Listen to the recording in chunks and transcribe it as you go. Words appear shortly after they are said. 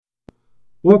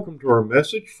Welcome to our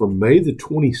message from May the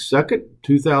 22nd,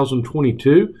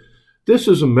 2022. This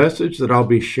is a message that I'll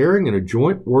be sharing in a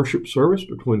joint worship service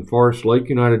between Forest Lake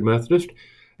United Methodist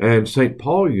and St.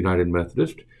 Paul United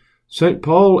Methodist. St.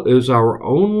 Paul is our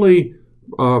only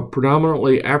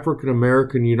predominantly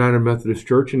African-American United Methodist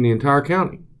church in the entire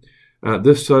county.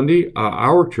 This Sunday,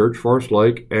 our church, Forest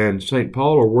Lake, and St.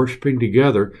 Paul are worshiping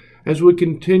together as we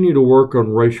continue to work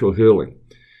on racial healing.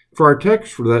 For our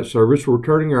text for that service, we're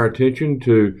turning our attention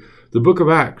to the book of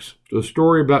Acts, the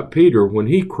story about Peter when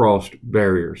he crossed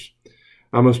barriers.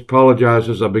 I must apologize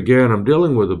as I begin. I'm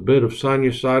dealing with a bit of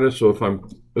sinusitis, so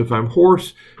if I'm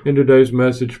hoarse in today's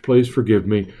message, please forgive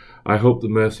me. I hope the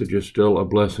message is still a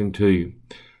blessing to you.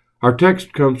 Our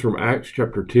text comes from Acts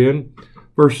chapter 10,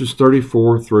 verses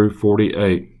 34 through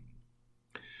 48.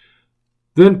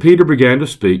 Then Peter began to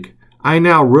speak. I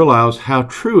now realize how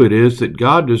true it is that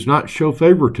God does not show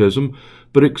favoritism,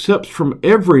 but accepts from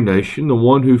every nation the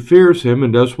one who fears him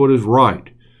and does what is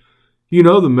right. You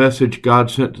know the message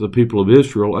God sent to the people of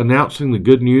Israel, announcing the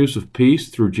good news of peace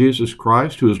through Jesus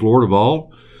Christ, who is Lord of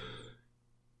all.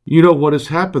 You know what has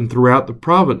happened throughout the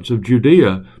province of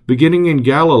Judea, beginning in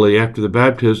Galilee after the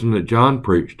baptism that John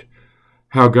preached.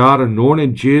 How God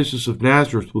anointed Jesus of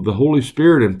Nazareth with the Holy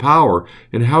Spirit and power,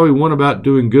 and how he went about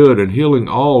doing good and healing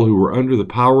all who were under the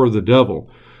power of the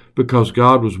devil, because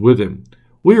God was with him.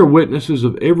 We are witnesses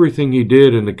of everything he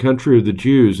did in the country of the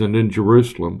Jews and in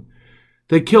Jerusalem.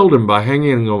 They killed him by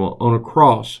hanging him on a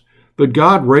cross, but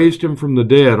God raised him from the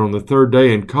dead on the third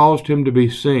day and caused him to be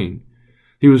seen.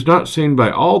 He was not seen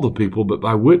by all the people, but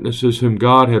by witnesses whom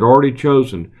God had already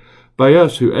chosen, by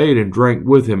us who ate and drank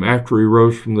with him after he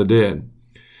rose from the dead.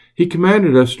 He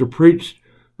commanded us to preach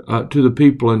to the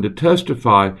people and to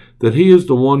testify that he is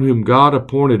the one whom God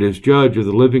appointed as judge of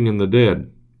the living and the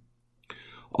dead.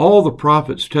 All the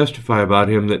prophets testify about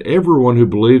him that everyone who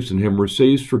believes in him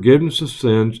receives forgiveness of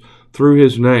sins through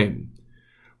his name.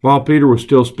 While Peter was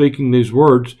still speaking these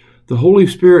words, the Holy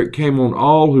Spirit came on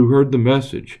all who heard the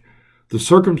message. The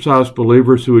circumcised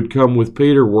believers who had come with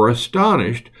Peter were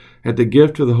astonished at the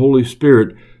gift of the Holy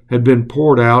Spirit had been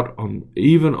poured out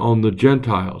even on the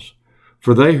Gentiles,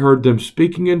 for they heard them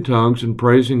speaking in tongues and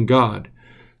praising God.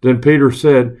 Then Peter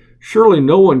said, Surely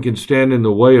no one can stand in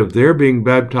the way of their being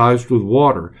baptized with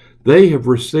water. They have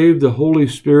received the Holy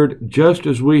Spirit just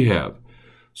as we have.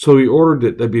 So he ordered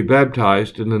that they be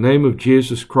baptized in the name of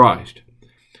Jesus Christ.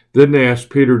 Then they asked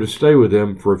Peter to stay with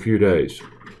them for a few days.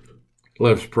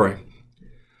 Let us pray.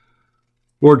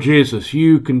 Lord Jesus,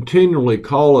 you continually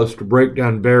call us to break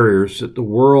down barriers that the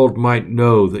world might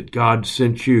know that God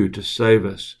sent you to save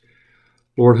us.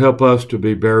 Lord, help us to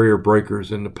be barrier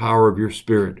breakers in the power of your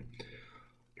Spirit.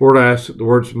 Lord, I ask that the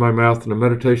words of my mouth and the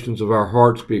meditations of our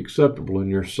hearts be acceptable in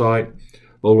your sight.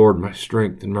 O Lord, my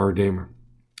strength and my Redeemer.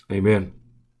 Amen.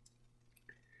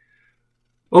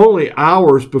 Only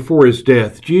hours before his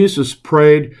death, Jesus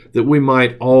prayed that we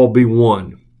might all be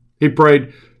one. He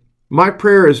prayed, My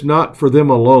prayer is not for them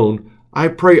alone. I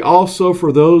pray also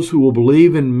for those who will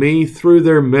believe in me through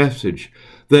their message,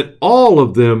 that all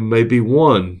of them may be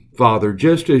one, Father,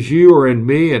 just as you are in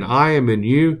me and I am in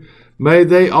you. May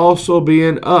they also be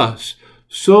in us,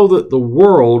 so that the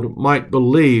world might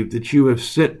believe that you have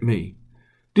sent me.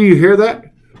 Do you hear that?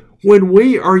 When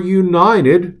we are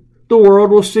united, the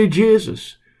world will see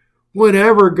Jesus.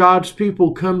 Whenever God's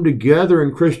people come together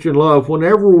in Christian love,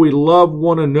 whenever we love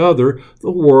one another, the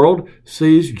world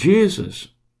sees Jesus.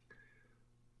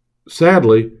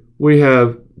 Sadly, we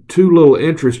have too little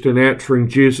interest in answering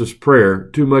Jesus' prayer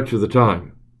too much of the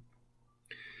time.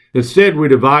 Instead, we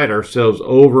divide ourselves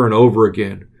over and over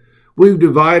again. We've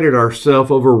divided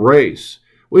ourselves over race.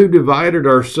 We've divided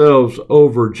ourselves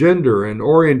over gender and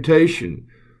orientation,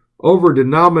 over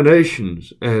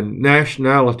denominations and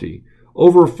nationality,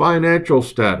 over financial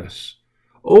status,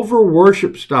 over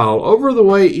worship style, over the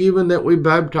way even that we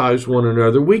baptize one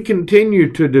another. We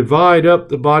continue to divide up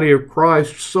the body of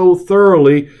Christ so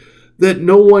thoroughly that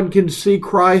no one can see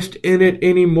Christ in it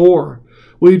anymore.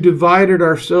 We've divided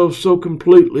ourselves so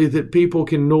completely that people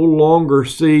can no longer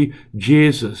see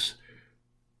Jesus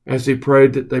as he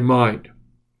prayed that they might.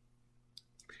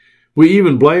 We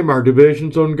even blame our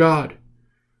divisions on God.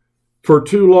 For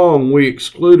too long, we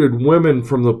excluded women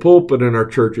from the pulpit in our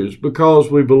churches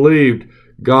because we believed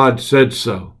God said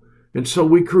so. And so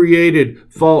we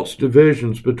created false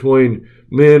divisions between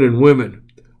men and women,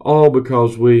 all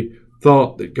because we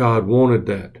thought that God wanted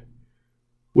that.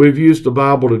 We've used the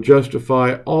Bible to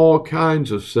justify all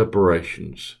kinds of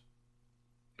separations.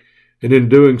 And in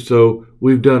doing so,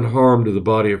 we've done harm to the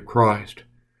body of Christ.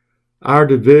 Our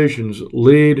divisions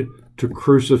lead to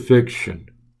crucifixion.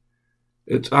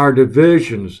 It's our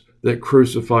divisions that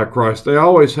crucify Christ. They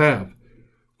always have.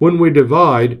 When we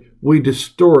divide, we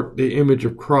distort the image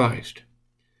of Christ.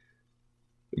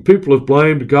 People have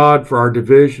blamed God for our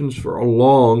divisions for a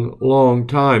long, long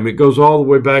time. It goes all the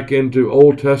way back into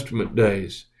Old Testament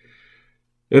days.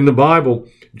 In the Bible,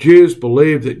 Jews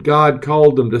believed that God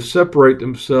called them to separate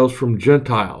themselves from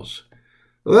Gentiles.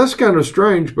 Well, that's kind of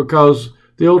strange because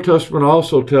the Old Testament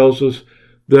also tells us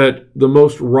that the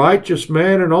most righteous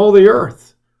man in all the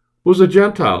earth was a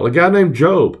Gentile, a guy named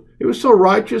Job. He was so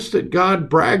righteous that God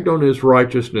bragged on his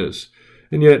righteousness,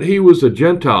 and yet he was a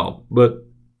Gentile. But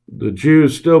the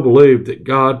Jews still believed that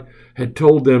God had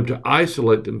told them to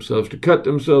isolate themselves, to cut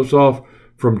themselves off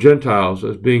from Gentiles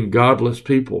as being godless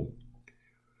people.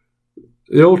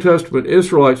 The Old Testament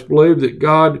Israelites believed that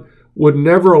God would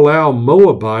never allow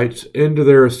Moabites into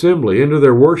their assembly, into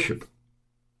their worship,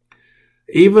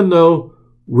 even though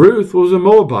Ruth was a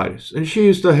Moabitess, and she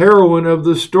is the heroine of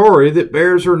the story that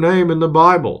bears her name in the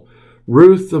Bible,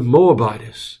 Ruth the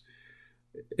Moabitess.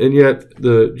 And yet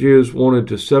the Jews wanted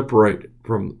to separate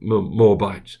from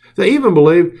Moabites. They even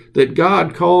believed that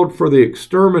God called for the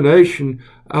extermination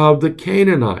of the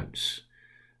Canaanites.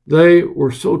 They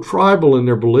were so tribal in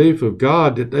their belief of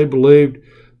God that they believed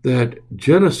that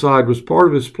genocide was part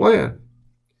of his plan.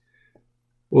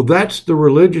 Well, that's the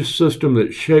religious system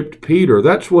that shaped Peter.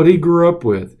 That's what he grew up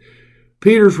with.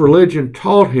 Peter's religion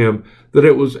taught him that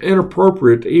it was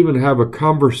inappropriate to even have a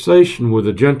conversation with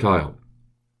a Gentile.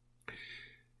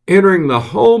 Entering the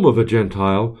home of a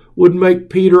Gentile would make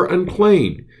Peter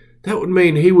unclean. That would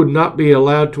mean he would not be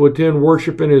allowed to attend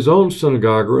worship in his own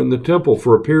synagogue or in the temple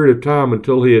for a period of time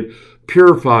until he had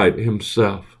purified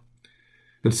himself.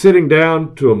 And sitting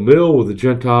down to a meal with the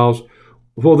Gentiles,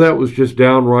 well, that was just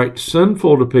downright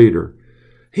sinful to Peter.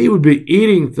 He would be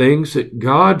eating things that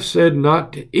God said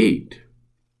not to eat.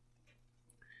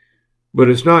 But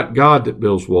it's not God that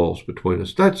builds walls between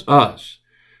us. That's us.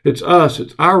 It's us.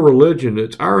 It's our religion.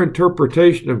 It's our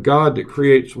interpretation of God that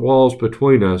creates walls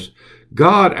between us.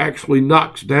 God actually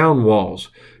knocks down walls.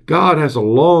 God has a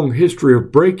long history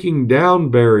of breaking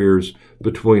down barriers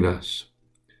between us.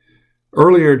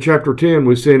 Earlier in chapter 10,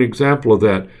 we see an example of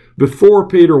that. Before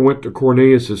Peter went to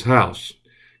Cornelius' house,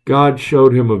 God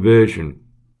showed him a vision.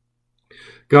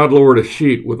 God lowered a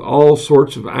sheet with all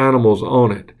sorts of animals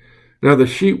on it. Now the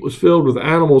sheet was filled with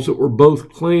animals that were both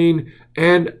clean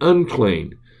and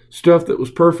unclean, stuff that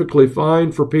was perfectly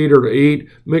fine for Peter to eat,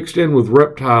 mixed in with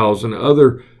reptiles and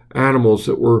other animals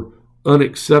that were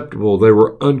unacceptable. They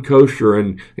were unkosher,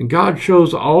 and God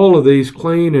shows all of these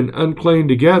clean and unclean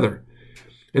together.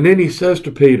 And then he says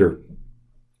to Peter,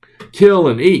 kill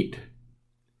and eat.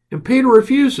 And Peter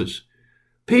refuses.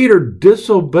 Peter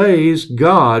disobeys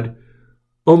God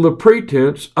on the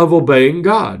pretense of obeying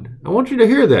God. I want you to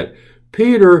hear that.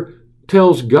 Peter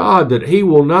tells God that he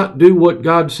will not do what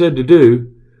God said to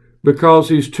do because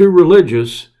he's too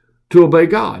religious to obey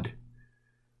God.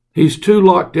 He's too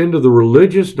locked into the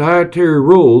religious dietary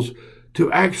rules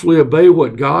to actually obey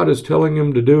what God is telling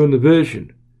him to do in the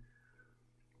vision.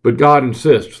 But God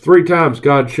insists. 3 times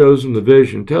God shows him the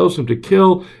vision, tells him to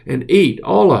kill and eat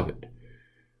all of it.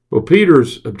 Well,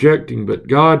 Peter's objecting, but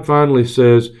God finally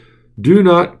says, do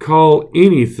not call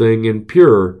anything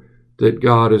impure that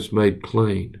God has made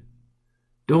clean.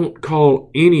 Don't call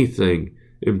anything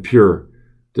impure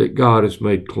that God has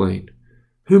made clean.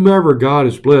 Whomever God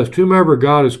has blessed, whomever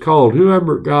God has called,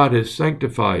 whomever God has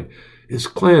sanctified is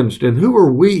cleansed. And who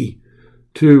are we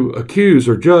to accuse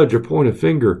or judge or point a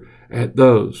finger at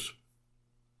those?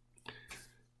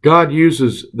 God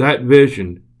uses that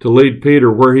vision to lead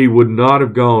Peter where he would not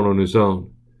have gone on his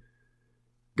own.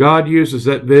 God uses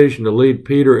that vision to lead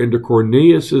Peter into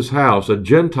Cornelius' house, a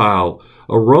Gentile,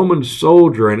 a Roman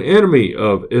soldier, an enemy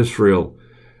of Israel.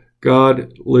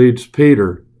 God leads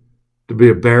Peter to be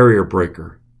a barrier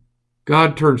breaker.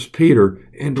 God turns Peter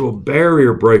into a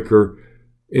barrier breaker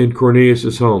in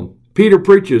Cornelius' home. Peter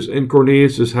preaches in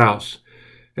Cornelius' house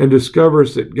and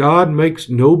discovers that God makes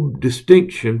no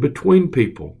distinction between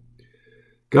people.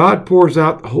 God pours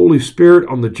out the Holy Spirit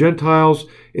on the Gentiles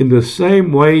in the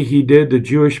same way he did the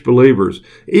Jewish believers,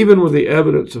 even with the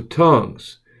evidence of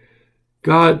tongues.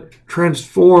 God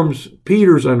transforms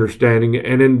Peter's understanding,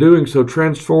 and in doing so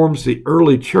transforms the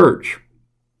early church.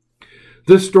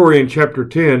 This story in chapter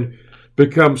 10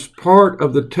 becomes part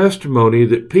of the testimony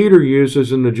that Peter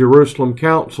uses in the Jerusalem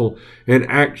Council in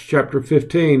Acts chapter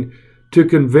 15 to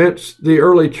convince the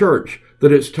early church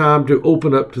that it's time to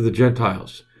open up to the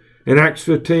Gentiles. In Acts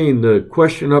 15, the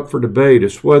question up for debate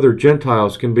is whether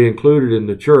Gentiles can be included in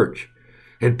the church.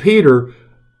 And Peter,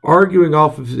 arguing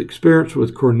off of his experience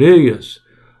with Cornelius,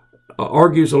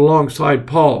 argues alongside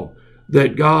Paul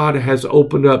that God has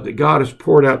opened up, that God has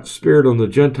poured out the Spirit on the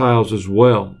Gentiles as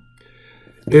well.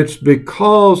 It's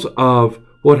because of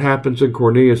what happens in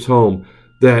Cornelius' home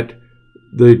that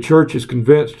the church is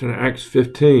convinced in Acts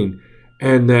 15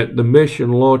 and that the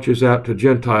mission launches out to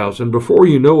Gentiles. And before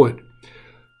you know it,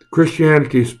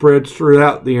 Christianity spreads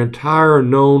throughout the entire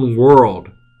known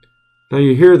world. Now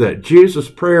you hear that.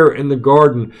 Jesus' prayer in the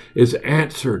garden is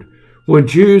answered. When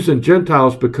Jews and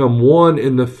Gentiles become one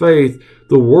in the faith,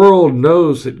 the world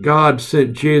knows that God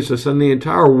sent Jesus, and the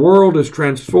entire world is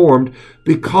transformed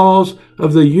because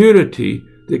of the unity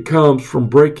that comes from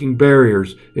breaking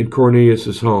barriers in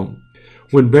Cornelius' home.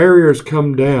 When barriers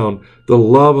come down, the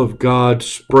love of God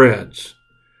spreads.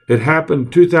 It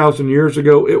happened 2,000 years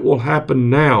ago. It will happen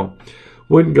now.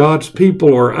 When God's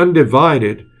people are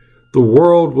undivided, the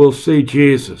world will see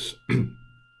Jesus,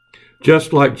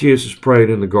 just like Jesus prayed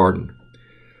in the garden.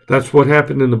 That's what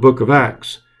happened in the book of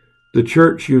Acts. The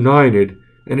church united,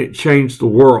 and it changed the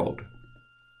world.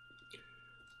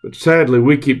 But sadly,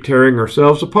 we keep tearing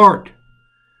ourselves apart.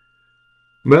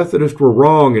 Methodists were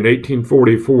wrong in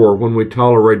 1844 when we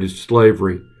tolerated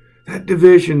slavery. That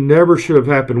division never should have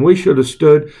happened. We should have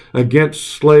stood against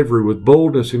slavery with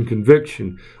boldness and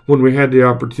conviction when we had the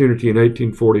opportunity in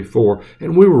 1844,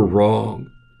 and we were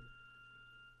wrong.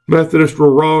 Methodists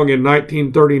were wrong in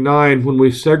 1939 when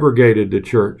we segregated the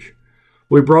church.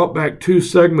 We brought back two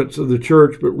segments of the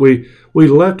church, but we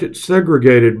left it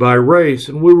segregated by race,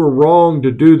 and we were wrong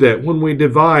to do that. When we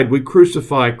divide, we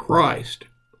crucify Christ.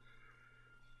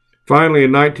 Finally,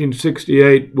 in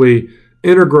 1968, we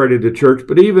integrated the church,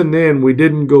 but even then we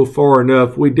didn't go far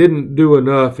enough. We didn't do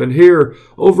enough. And here,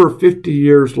 over 50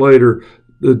 years later,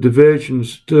 the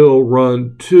divisions still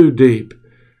run too deep,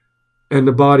 and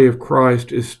the body of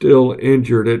Christ is still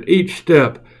injured. At each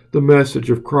step, the message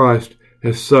of Christ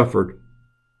has suffered.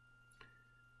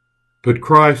 But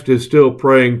Christ is still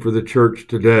praying for the church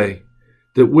today,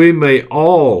 that we may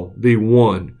all be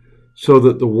one, so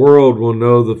that the world will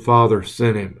know the Father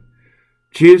sent him.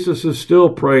 Jesus is still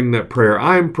praying that prayer.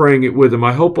 I'm praying it with him.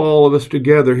 I hope all of us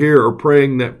together here are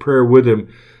praying that prayer with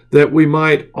him, that we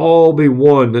might all be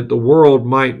one, that the world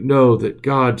might know that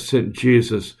God sent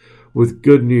Jesus with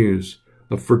good news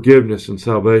of forgiveness and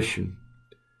salvation.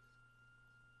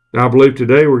 Now, I believe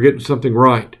today we're getting something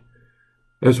right.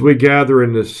 As we gather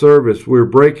in this service, we're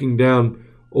breaking down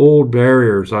old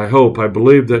barriers. I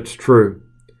believe that's true.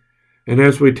 And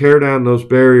as we tear down those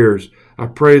barriers, I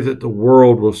pray that the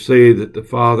world will see that the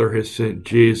Father has sent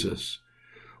Jesus.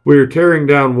 We are tearing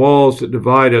down walls that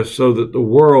divide us so that the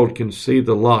world can see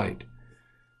the light.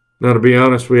 Now, to be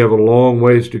honest, we have a long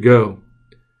ways to go,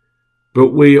 but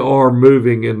we are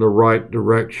moving in the right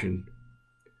direction.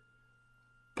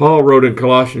 Paul wrote in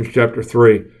Colossians chapter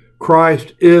 3,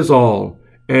 Christ is all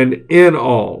and in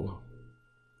all.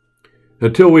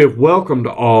 Until we have welcomed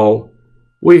all,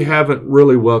 we haven't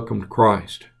really welcomed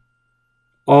Christ.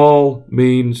 All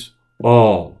means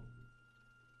all.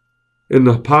 In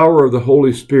the power of the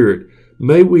Holy Spirit,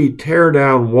 may we tear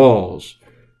down walls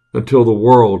until the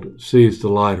world sees the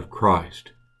light of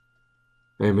Christ.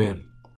 Amen.